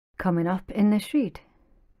coming up in this read.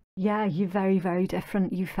 Yeah, you're very, very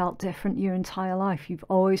different. You felt different your entire life. You've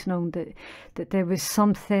always known that there was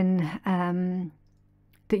something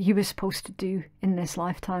that you were supposed to do in this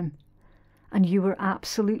lifetime. And you were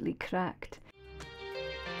absolutely correct.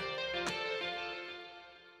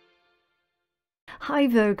 Hi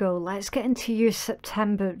Virgo, let's get into your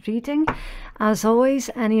September reading. As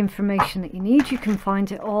always, any information that you need, you can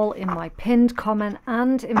find it all in my pinned comment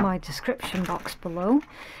and in my description box below.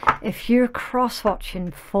 If you're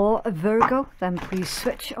cross-watching for a Virgo, then please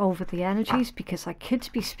switch over the energies, because I could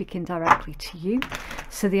be speaking directly to you,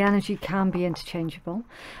 so the energy can be interchangeable.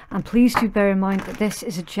 And please do bear in mind that this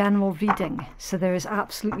is a general reading, so there is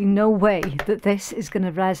absolutely no way that this is going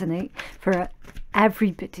to resonate for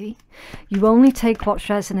everybody. You only take what's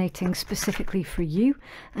resonating specifically for you,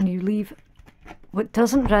 and you leave what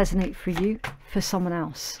doesn't resonate for you for someone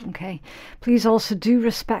else. Okay, please also do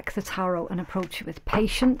respect the tarot and approach it with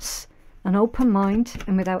patience, an open mind,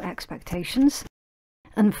 and without expectations.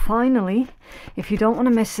 And finally, if you don't want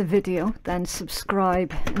to miss a video, then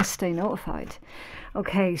subscribe and stay notified.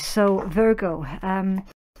 Okay, so Virgo,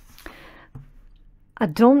 I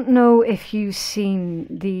don't know if you've seen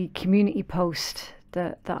the community post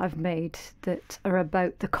that I've made that are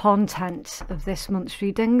about the content of this month's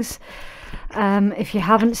readings. If you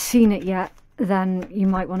haven't seen it yet, then you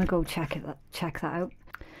might want to go check that out.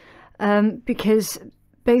 Because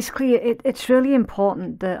basically it's really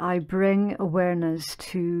important that I bring awareness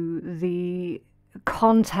to the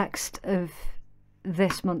context of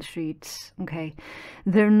this month's reads. Okay,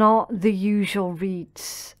 they're not the usual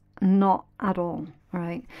reads, not at all.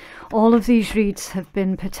 Right, all of these reads have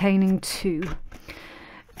been pertaining to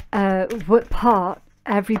what part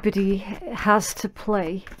everybody has to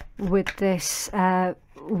play with this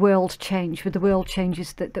world change, with the world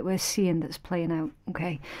changes that we're seeing that's playing out.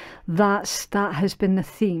 Okay, that has been the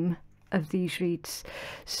theme of these reads.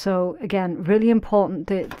 So again, really important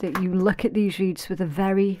that you look at these reads with a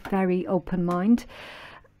very, very open mind.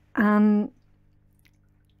 And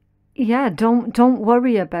yeah, don't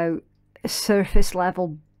worry about surface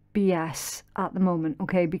level BS at the moment,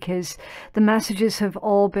 okay, because the messages have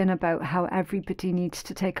all been about how everybody needs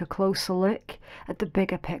to take a closer look at the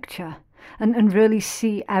bigger picture and really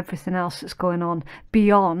see everything else that's going on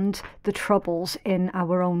beyond the troubles in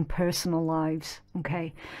our own personal lives.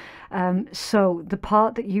 Okay, so the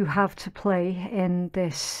part that you have to play in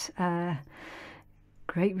this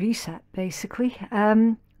great reset, basically,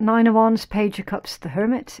 Nine of Wands, Page of Cups, the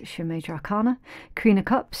Hermit, it's your major arcana. Queen of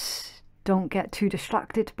Cups, don't get too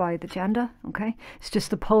distracted by the gender, okay? It's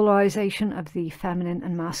just the polarization of the feminine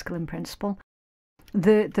and masculine principle.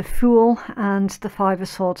 The Fool and the Five of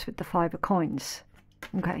Swords with the Five of Coins,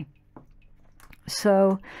 okay?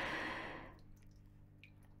 So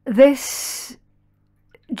this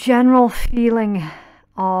general feeling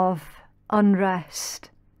of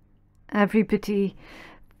unrest, everybody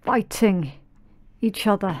fighting each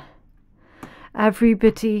other,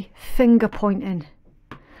 everybody finger pointing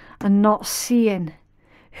and not seeing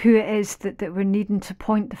who it is that we're needing to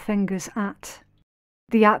point the fingers at,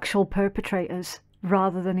 the actual perpetrators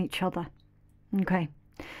rather than each other. Okay.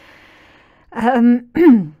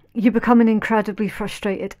 You're becoming incredibly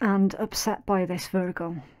frustrated and upset by this,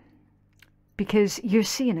 Virgo, because you're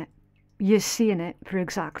seeing it. You're seeing it for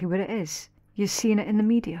exactly what it is. You're seeing it in the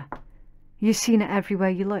media. You're seeing it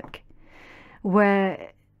everywhere you look,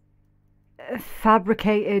 where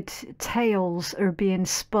fabricated tales are being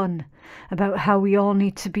spun about how we all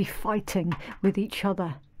need to be fighting with each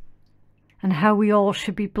other and how we all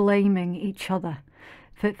should be blaming each other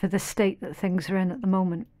for the state that things are in at the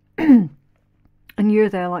moment. And you're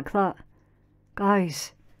there like that.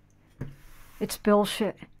 Guys, it's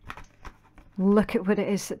bullshit. Look at what it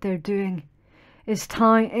is that they're doing. It's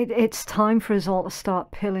time for us all to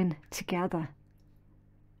start pulling together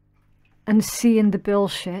and seeing the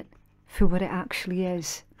bullshit for what it actually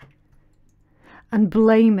is, and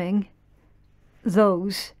blaming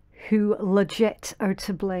those who legit are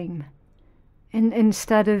to blame,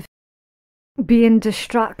 instead of being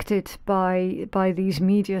distracted by these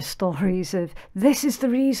media stories of this is the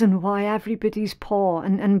reason why everybody's poor,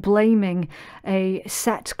 and blaming a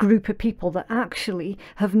set group of people that actually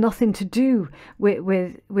have nothing to do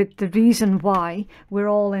with the reason why we're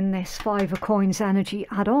all in this Five of Coins energy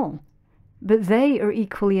at all. But they are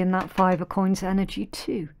equally in that Five of Coins energy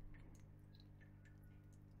too.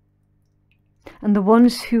 And the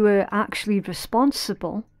ones who are actually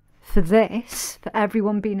responsible for this, for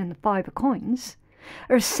everyone being in the Five of Coins,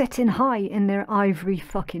 are sitting high in their ivory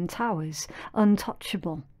fucking towers,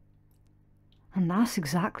 untouchable. And that's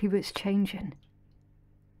exactly what's changing.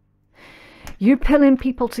 You're pulling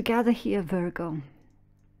people together here, Virgo.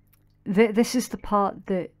 This is the part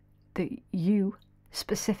that you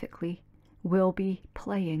specifically will be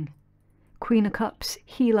playing. Queen of Cups,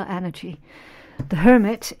 healer energy. The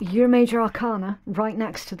Hermit, your major arcana, right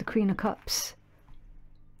next to the Queen of Cups.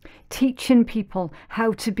 Teaching people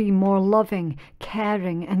how to be more loving,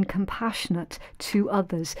 caring and compassionate to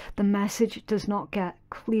others. The message does not get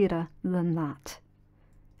clearer than that.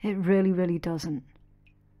 It really, really doesn't.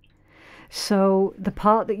 So the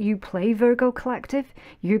part that you play, Virgo Collective,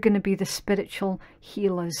 you're going to be the spiritual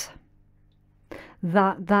healers.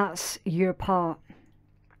 That's your part.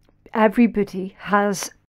 Everybody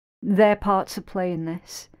has their part to play in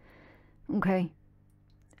this. Okay?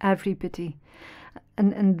 Everybody.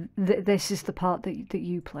 And this is the part that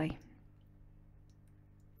you play.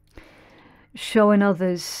 Showing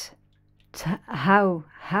others how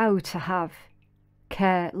to have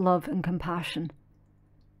care, love and compassion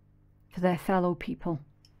for their fellow people.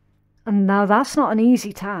 And now that's not an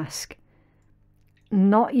easy task.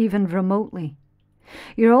 Not even remotely.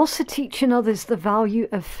 You're also teaching others the value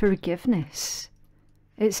of forgiveness.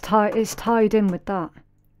 It's tied in with that.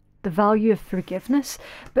 The value of forgiveness,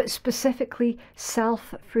 but specifically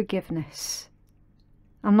self-forgiveness.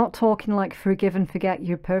 I'm not talking like forgive and forget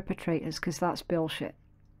your perpetrators, because that's bullshit.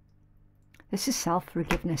 This is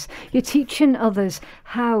self-forgiveness. You're teaching others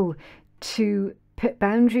how to put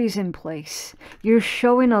boundaries in place. You're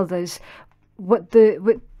showing others what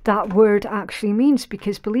that word actually means,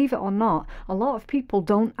 because believe it or not, a lot of people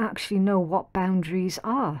don't actually know what boundaries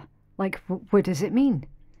are. Like, what does it mean?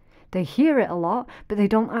 They hear it a lot, but they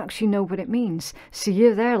don't actually know what it means. So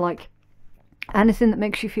you're there like, anything that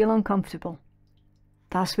makes you feel uncomfortable,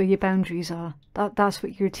 that's where your boundaries are. That's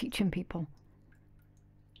what you're teaching people.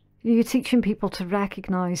 You're teaching people to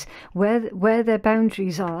recognize where their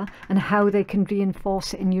boundaries are and how they can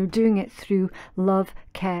reinforce it. And you're doing it through love,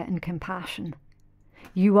 care and compassion.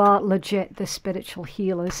 You are legit the spiritual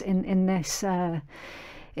healers in this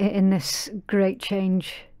great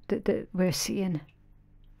change that we're seeing.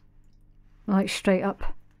 Like, straight up.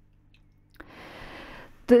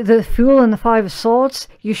 The Fool and the Five of Swords,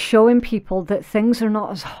 you're showing people that things are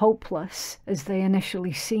not as hopeless as they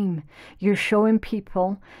initially seem. You're showing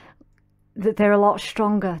people that they're a lot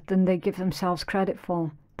stronger than they give themselves credit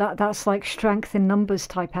for. That's like strength in numbers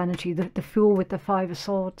type energy, the Fool with the Five of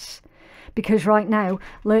Swords. Because right now,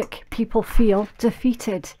 look, people feel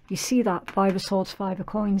defeated. You see that? Five of Swords, Five of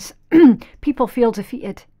Coins. People feel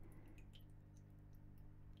defeated.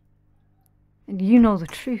 And you know the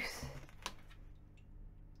truth.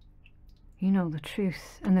 You know the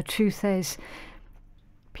truth. And the truth is,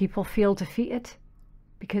 people feel defeated.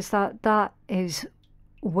 Because that is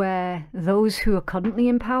where those who are currently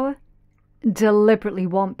in power deliberately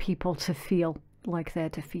want people to feel like they're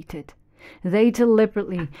defeated. They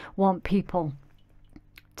deliberately want people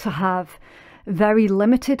to have very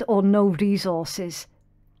limited or no resources,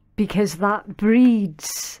 because that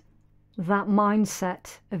breeds that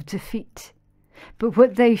mindset of defeat. But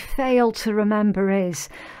what they fail to remember is,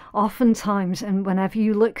 oftentimes, and whenever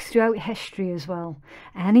you look throughout history as well,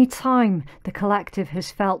 any time the collective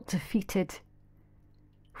has felt defeated,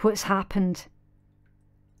 what's happened?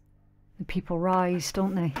 The people rise,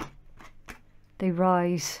 don't they? They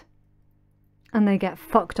rise. And they get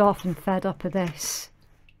fucked off and fed up of this.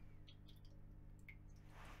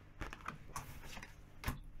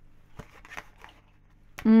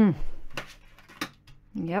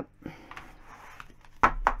 Yep.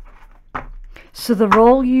 So the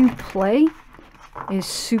role you play is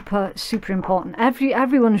super, super important.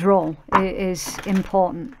 Everyone's role is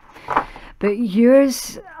important. But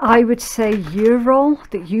yours, I would say your role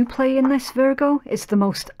that you play in this, Virgo, is the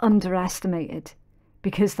most underestimated.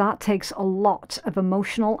 Because that takes a lot of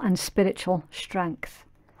emotional and spiritual strength.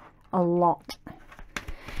 A lot.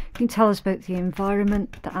 Can you tell us about the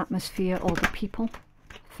environment, the atmosphere, or the people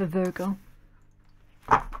for Virgo?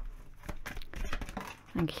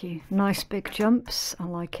 Thank you. Nice big jumps. I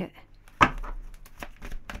like it.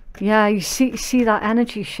 Yeah, you see that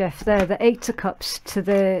energy shift there. The Eight of Cups to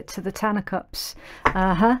the Ten of Cups.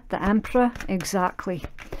 The Emperor. Exactly.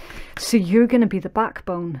 So you're going to be the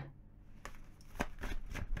backbone.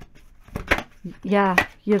 Yeah,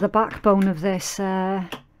 you're the backbone of this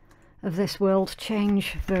world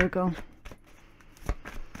change, Virgo.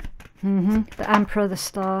 The Emperor, the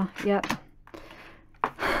Star. Yep.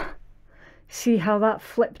 See how that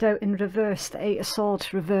flipped out in reverse? The Eight of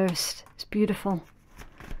Swords reversed. It's beautiful.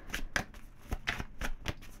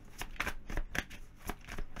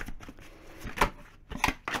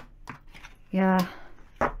 Yeah.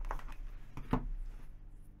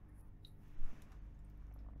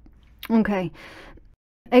 Okay.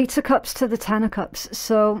 Eight of Cups to the Ten of Cups.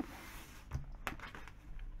 So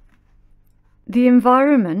the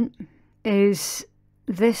environment is,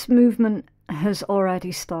 this movement has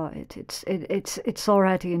already started. It's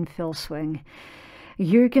already in full swing.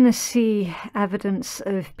 You're going to see evidence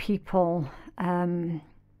of people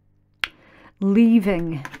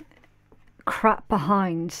leaving crap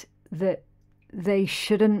behind that they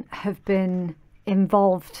shouldn't have been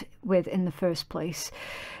involved with in the first place.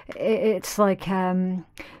 It's like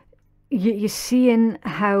you're seeing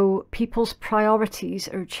how people's priorities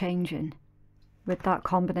are changing with that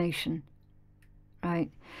combination, right?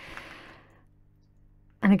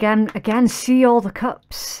 And again, see all the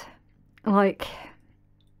cups. Like,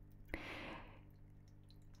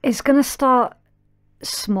 it's going to start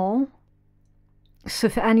small. So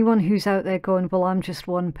for anyone who's out there going, well, I'm just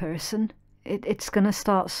one person, it's going to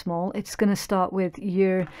start small. It's going to start with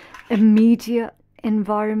your immediate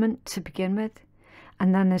environment to begin with.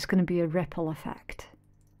 And then there's going to be a ripple effect.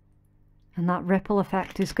 And that ripple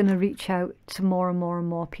effect is going to reach out to more and more and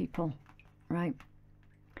more people, right?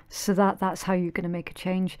 So that's how you're going to make a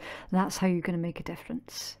change. That's how you're going to make a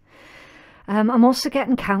difference. I'm also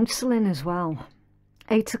getting counselling as well.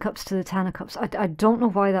 Eight of Cups to the Ten of Cups. I don't know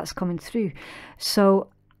why that's coming through. So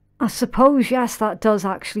I suppose, yes, that does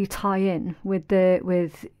actually tie in with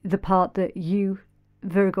the part that you,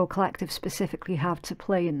 Virgo Collective, specifically have to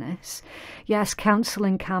play in this. Yes,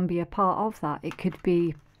 counselling can be a part of that. It could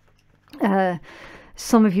be,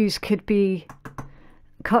 some of yous could be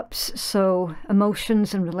cups, so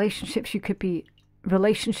emotions and relationships. You could be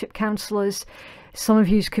relationship counsellors. Some of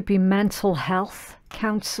yous could be mental health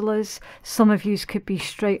counsellors. Some of yous could be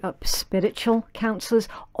straight up spiritual counsellors.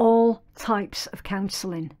 All types of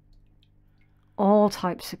counselling. All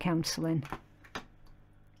types of counselling.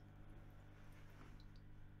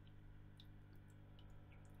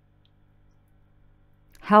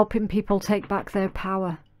 Helping people take back their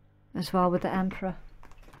power as well with the Emperor.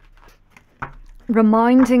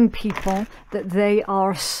 Reminding people that they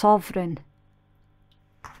are sovereign.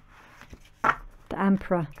 The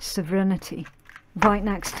Emperor, sovereignty, right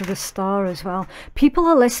next to the star as well. People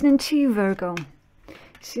are listening to you, Virgo.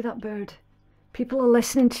 See that bird? People are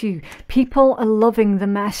listening to you. People are loving the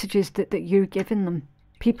messages that you're giving them.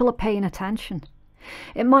 People are paying attention.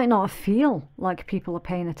 It might not feel like people are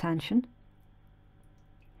paying attention.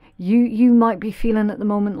 You might be feeling at the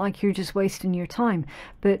moment like you're just wasting your time,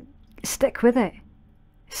 but stick with it.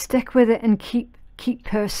 Stick with it and keep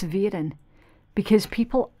persevering, because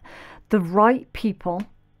people, the right people,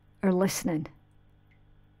 are listening.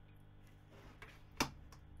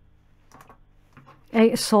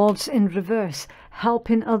 Eight of Swords in reverse,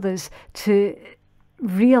 helping others to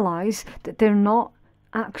realize that they're not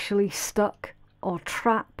actually stuck or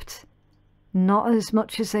trapped, not as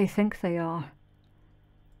much as they think they are.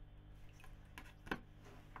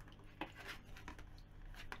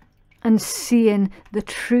 And seeing the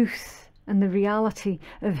truth and the reality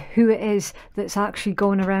of who it is that's actually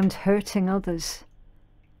going around hurting others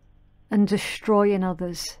and destroying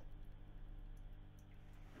others.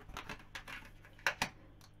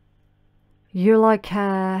 You're like,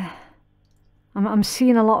 I'm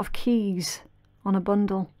seeing a lot of keys on a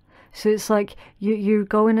bundle. So it's like you're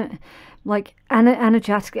going at, like,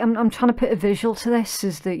 energetically. I'm trying to put a visual to this so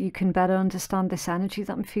that you can better understand this energy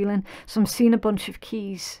that I'm feeling. So I'm seeing a bunch of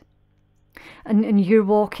keys. And you're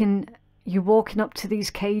walking up to these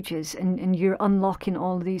cages, and you're unlocking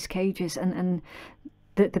all of these cages, and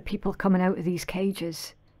the people coming out of these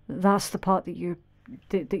cages. That's the part that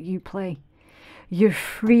you play. You're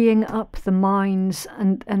freeing up the minds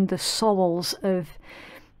and the souls of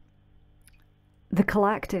the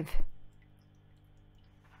collective.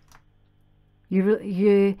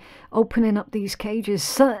 You're opening up these cages.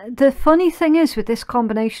 So the funny thing is with this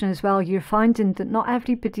combination as well, you're finding that not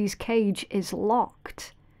everybody's cage is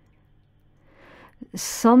locked.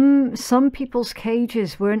 Some people's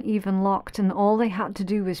cages weren't even locked, and all they had to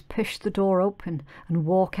do was push the door open and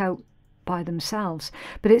walk out by themselves.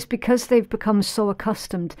 But it's because they've become so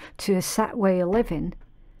accustomed to a set way of living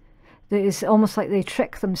that it's almost like they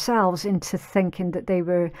trick themselves into thinking that they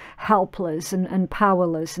were helpless and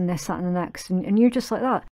powerless and this, that and the next. And you're just like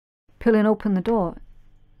that, pulling open the door.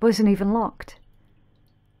 Wasn't even locked.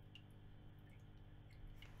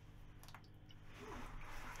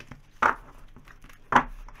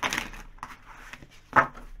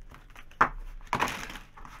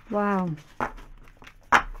 Wow.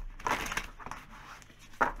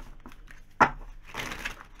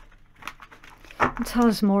 Tell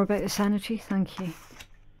us more about this energy, thank you.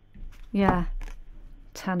 Yeah,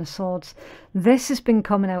 Ten of Swords. This has been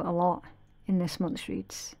coming out a lot in this month's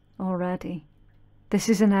reads. already. This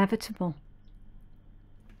is inevitable.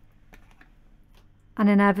 An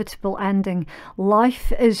inevitable ending.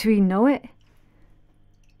 Life as we know it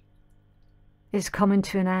is coming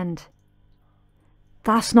to an end.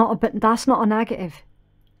 That's not a negative.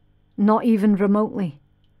 Not even remotely.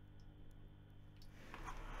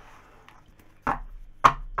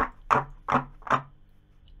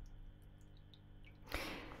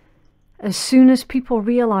 As soon as people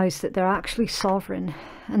realise that they're actually sovereign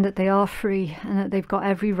and that they are free and that they've got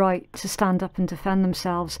every right to stand up and defend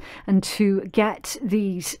themselves, and to get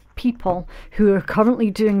these people who are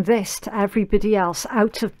currently doing this to everybody else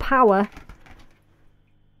out of power,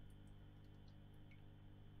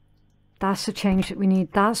 that's the change that we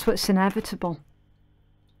need. That's what's inevitable.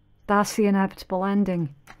 That's the inevitable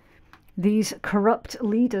ending. These corrupt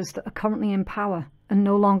leaders that are currently in power are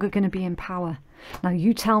no longer going to be in power. Now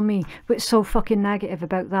you tell me what's so fucking negative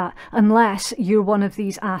about that, unless you're one of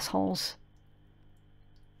these assholes.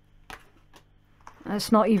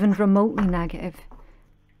 It's not even remotely negative.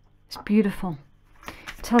 It's beautiful.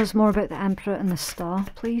 Tell us more about the Emperor and the Star,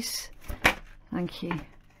 please. Thank you.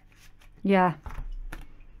 Yeah.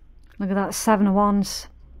 Look at that, 7 of Wands.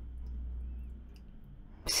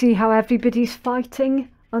 See how everybody's fighting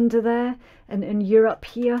under there, and you're up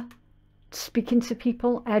here speaking to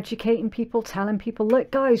people, educating people, telling people, look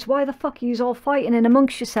guys, why the fuck are you all fighting in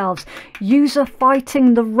amongst yourselves? Yous are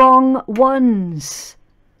fighting the wrong ones.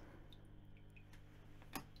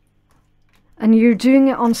 And you're doing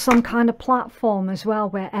it on some kind of platform as well,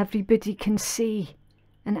 where everybody can see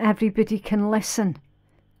and everybody can listen.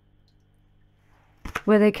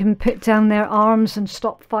 Where they can put down their arms and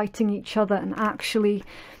stop fighting each other and actually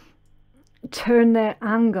turn their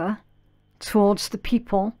anger towards the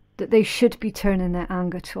people that they should be turning their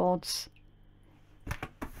anger towards.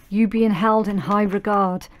 You being held in high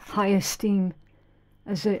regard, high esteem,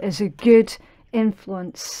 as a good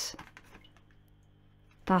influence.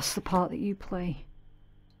 That's the part that you play.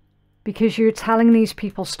 Because you're telling these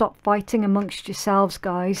people, stop fighting amongst yourselves,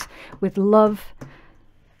 guys, with love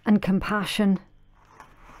and compassion.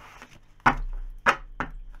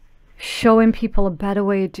 Showing people a better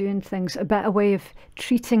way of doing things, a better way of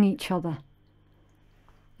treating each other.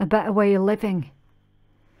 A better way of living.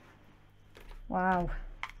 Wow.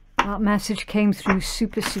 That message came through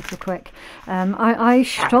super quick. I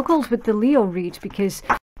struggled with the Leo read because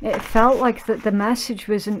it felt like that the message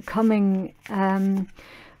wasn't coming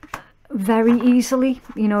very easily.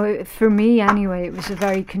 You know, for me anyway, it was a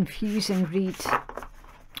very confusing read.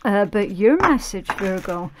 But your message,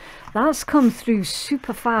 Virgo, that's come through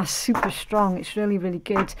super fast, super strong. It's really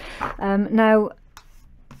good. Now,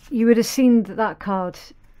 you would have seen that card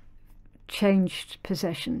changed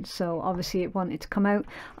position, so obviously it wanted to come out.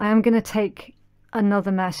 I am going to take another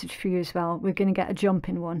message for you as well. We're going to get a jump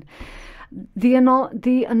in one. The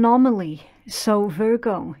anomaly. So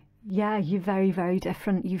Virgo, yeah, you're very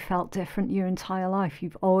different. You felt different your entire life.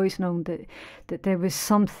 You've always known that there was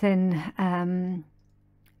something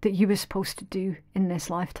that you were supposed to do in this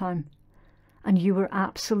lifetime, and you were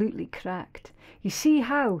absolutely correct. You see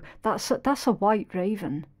how that's a white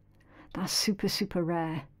raven. That's super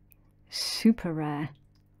rare. Super rare.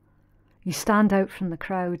 You stand out from the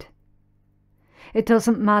crowd. It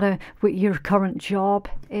doesn't matter what your current job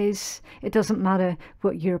is. It doesn't matter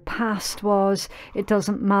what your past was. It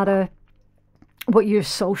doesn't matter what your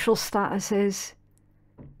social status is.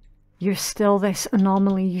 You're still this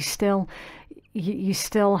anomaly. You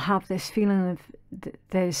still have this feeling of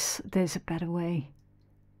there's a better way,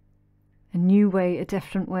 a new way, a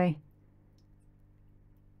different way.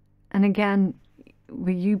 And again,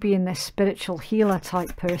 with you being this spiritual healer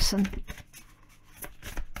type person,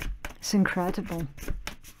 it's incredible.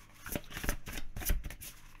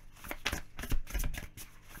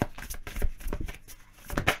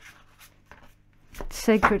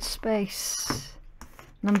 Sacred space,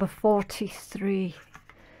 number 43.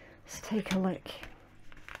 Let's take a look.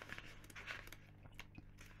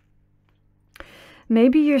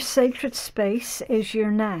 Maybe your sacred space is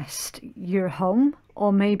your nest, your home,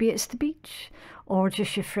 or maybe it's the beach, or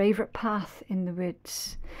just your favourite path in the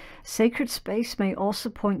woods. Sacred space may also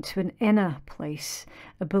point to an inner place,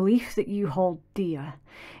 a belief that you hold dear.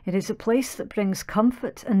 It is a place that brings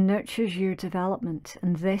comfort and nurtures your development,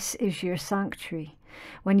 and this is your sanctuary.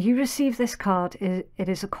 When you receive this card, it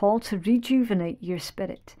is a call to rejuvenate your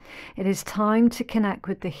spirit. It is time to connect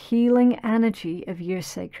with the healing energy of your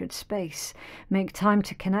sacred space. Make time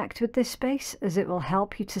to connect with this space, as it will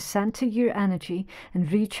help you to center your energy and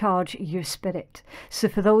recharge your spirit. So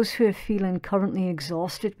for those who are feeling currently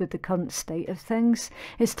exhausted with the current state of things,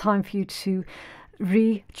 it's time for you to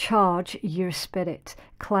recharge your spirit,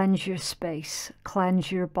 cleanse your space,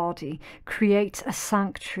 cleanse your body, create a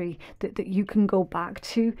sanctuary that you can go back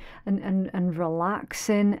to and relax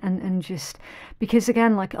in, and just, because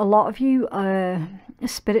again, like, a lot of you are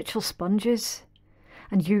spiritual sponges,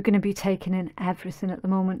 and you're going to be taking in everything at the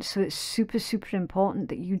moment. So it's super, super important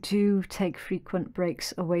that you do take frequent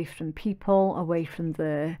breaks away from people, away from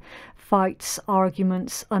the fights,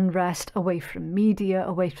 arguments, unrest, away from media,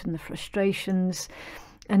 away from the frustrations,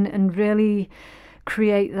 and really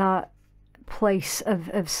create that place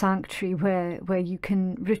of sanctuary where you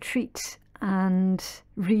can retreat and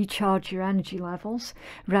recharge your energy levels,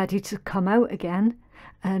 ready to come out again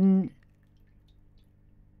and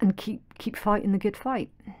keep fighting the good fight.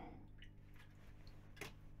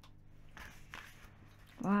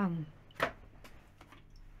 Wow.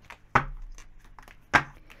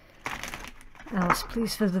 Else,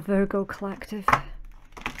 please, for the Virgo collective.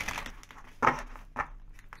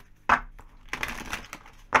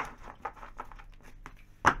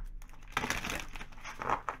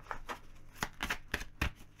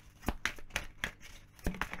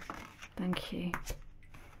 Thank you.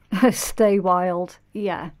 Stay wild.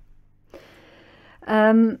 Yeah.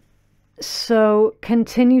 So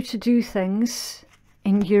continue to do things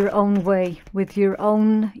in your own way, with your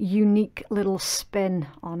own unique little spin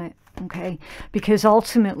on it, okay? Because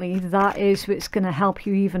ultimately that is what's going to help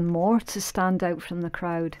you even more to stand out from the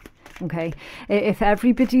crowd, okay? If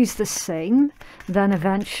everybody's the same, then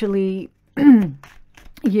eventually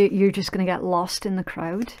you're just going to get lost in the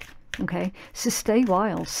crowd, okay? So stay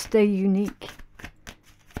wild, stay unique,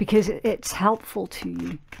 because it's helpful to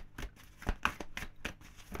you.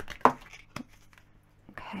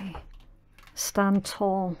 Okay, stand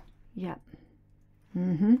tall. Yep.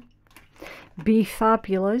 Be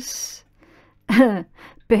fabulous.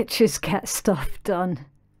 Bitches get stuff done.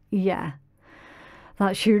 Yeah,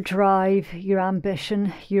 that's your drive, your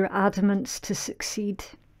ambition, your adamance to succeed.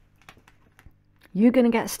 You're gonna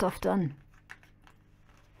get stuff done.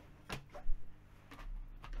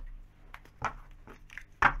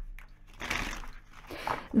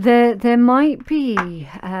 There might be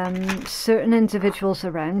certain individuals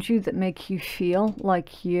around you that make you feel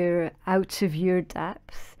like you're out of your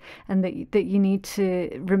depth, and that you need to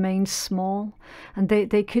remain small. And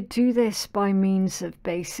they could do this by means of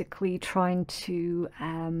basically trying to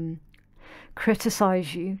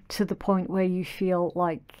criticize you to the point where you feel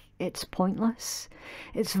like it's pointless.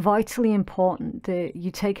 It's vitally important that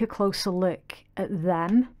you take a closer look at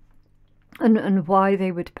them and why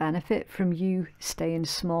they would benefit from you staying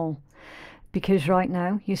small, because right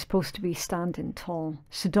now you're supposed to be standing tall.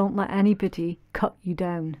 So don't let anybody cut you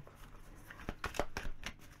down.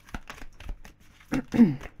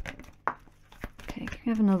 Okay, can we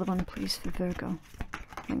have another one, please, for Virgo?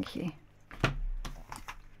 Thank you.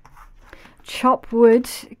 Chop wood,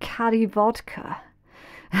 carry vodka.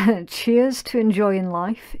 Cheers to enjoying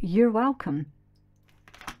life. You're welcome.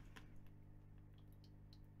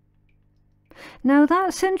 Now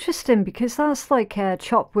that's interesting, because that's like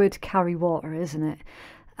chop wood, carry water, isn't it?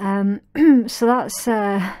 So that's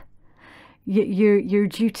your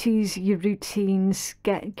duties, your routines,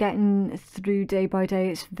 getting through day by day.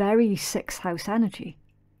 It's very sixth house energy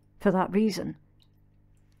for that reason.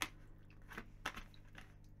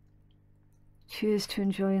 Cheers to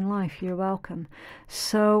enjoying life. You're welcome.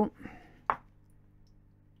 So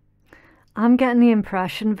I'm getting the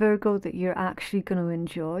impression, Virgo, that you're actually going to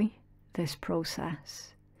enjoy this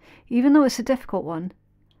process. Even though it's a difficult one,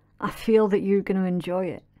 I feel that you're going to enjoy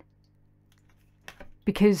it,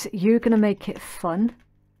 because you're going to make it fun.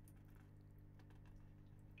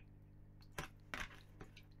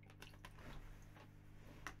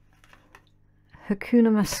 Hakuna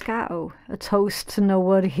Matata, a toast to no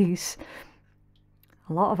worries.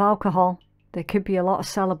 A lot of alcohol. There could be a lot of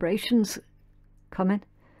celebrations coming.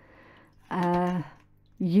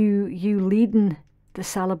 You leading the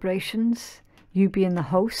celebrations, you being the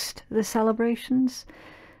host of the celebrations.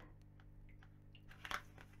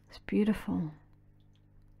 It's beautiful.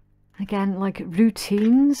 Again, like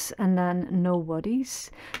routines and then no worries.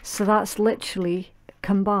 So that's literally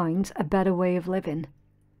combined a better way of living,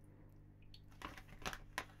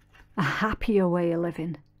 a happier way of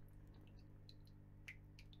living,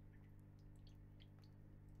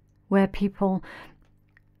 where people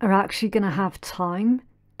are actually going to have time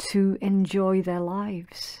to enjoy their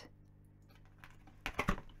lives.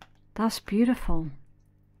 That's beautiful.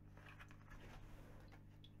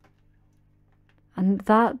 And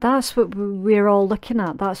that's what we're all looking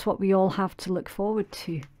at. That's what we all have to look forward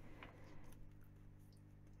to.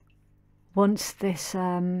 Once this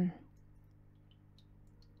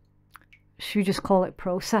should we just call it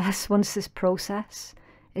process, once this process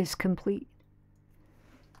is complete.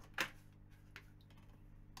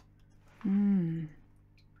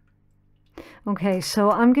 Okay,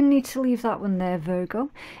 so I'm going to need to leave that one there,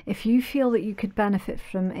 Virgo. If you feel that you could benefit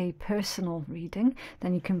from a personal reading,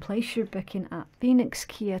 then you can place your booking at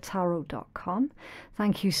phoenixkeiatarot.com.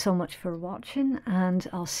 Thank you so much for watching, and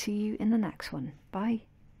I'll see you in the next one. Bye.